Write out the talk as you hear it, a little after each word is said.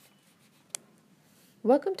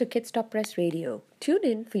Welcome to Kids Stop Press Radio. Tune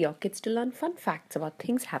in for your kids to learn fun facts about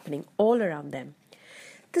things happening all around them.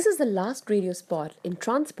 This is the last radio spot in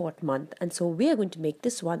Transport Month, and so we are going to make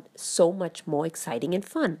this one so much more exciting and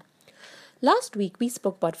fun. Last week, we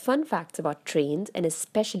spoke about fun facts about trains and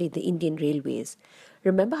especially the Indian Railways.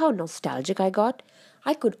 Remember how nostalgic I got?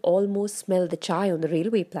 I could almost smell the chai on the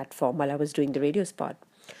railway platform while I was doing the radio spot.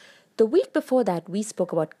 The week before that, we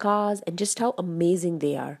spoke about cars and just how amazing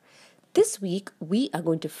they are. This week, we are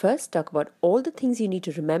going to first talk about all the things you need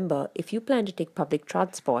to remember if you plan to take public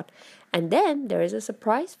transport, and then there is a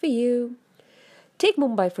surprise for you. Take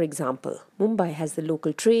Mumbai for example. Mumbai has the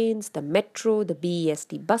local trains, the metro, the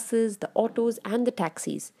BEST buses, the autos, and the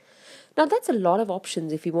taxis. Now, that's a lot of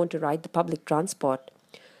options if you want to ride the public transport.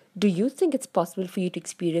 Do you think it's possible for you to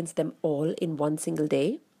experience them all in one single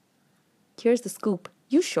day? Here's the scoop: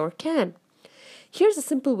 you sure can. Here's a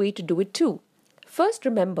simple way to do it too. First,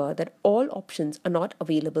 remember that all options are not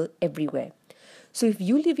available everywhere. So, if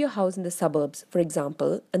you leave your house in the suburbs, for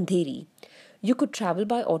example, Andheri, you could travel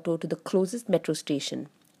by auto to the closest metro station,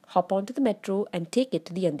 hop onto the metro and take it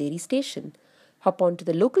to the Andheri station, hop onto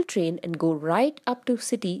the local train and go right up to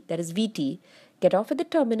city, that is VT, get off at the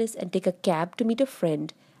terminus and take a cab to meet a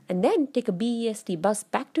friend, and then take a BEST bus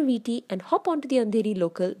back to VT and hop onto the Andheri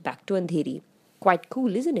local back to Andheri. Quite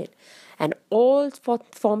cool, isn't it? And all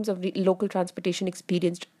forms of local transportation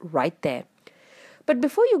experienced right there. But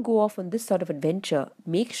before you go off on this sort of adventure,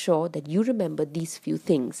 make sure that you remember these few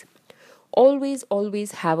things. Always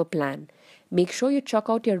have a plan. Make sure you chalk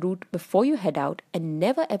out your route before you head out, and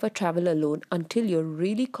never ever travel alone until you're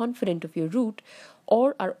really confident of your route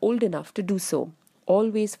or are old enough to do so.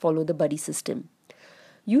 Always follow the buddy system.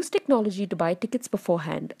 Use technology to buy tickets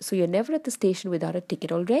beforehand so you're never at the station without a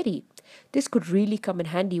ticket already. This could really come in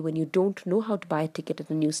handy when you don't know how to buy a ticket at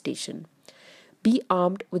a new station. Be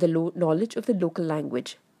armed with a knowledge of the local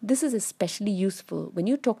language. This is especially useful when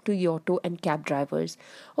you talk to your auto and cab drivers,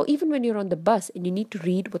 or even when you're on the bus and you need to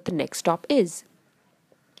read what the next stop is.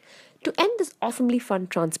 To end this awesomely fun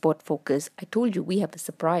transport focus, I told you we have a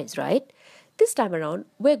surprise, right? This time around,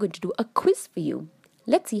 we're going to do a quiz for you.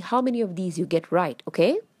 Let's see how many of these you get right,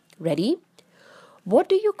 okay? Ready? What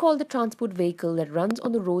do you call the transport vehicle that runs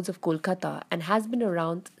on the roads of Kolkata and has been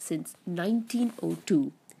around since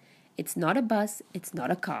 1902? It's not a bus, it's not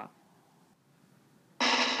a car.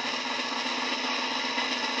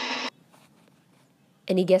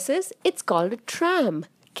 Any guesses? It's called a tram.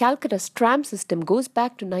 Calcutta's tram system goes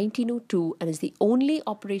back to 1902 and is the only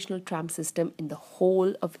operational tram system in the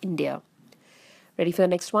whole of India. Ready for the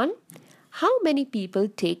next one? How many people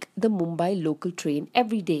take the Mumbai local train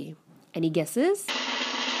every day? Any guesses?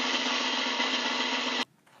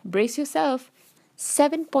 Brace yourself.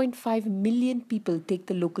 7.5 million people take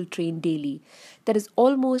the local train daily. That is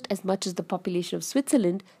almost as much as the population of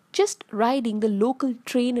Switzerland just riding the local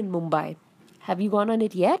train in Mumbai. Have you gone on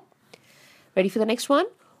it yet? Ready for the next one?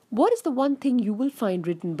 What is the one thing you will find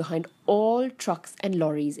written behind all trucks and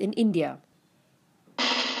lorries in India?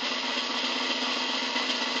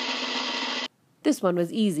 This one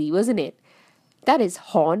was easy, wasn't it? That is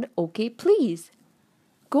horn, okay, please.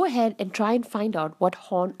 Go ahead and try and find out what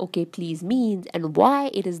horn, okay, please means and why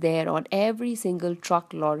it is there on every single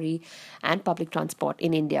truck, lorry, and public transport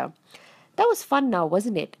in India. That was fun now,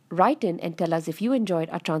 wasn't it? Write in and tell us if you enjoyed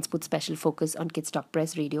our transport special focus on Kids Talk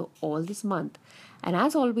Press Radio all this month. And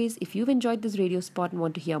as always, if you've enjoyed this radio spot and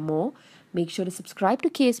want to hear more, make sure to subscribe to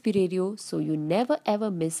KSP Radio so you never ever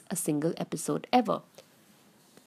miss a single episode ever.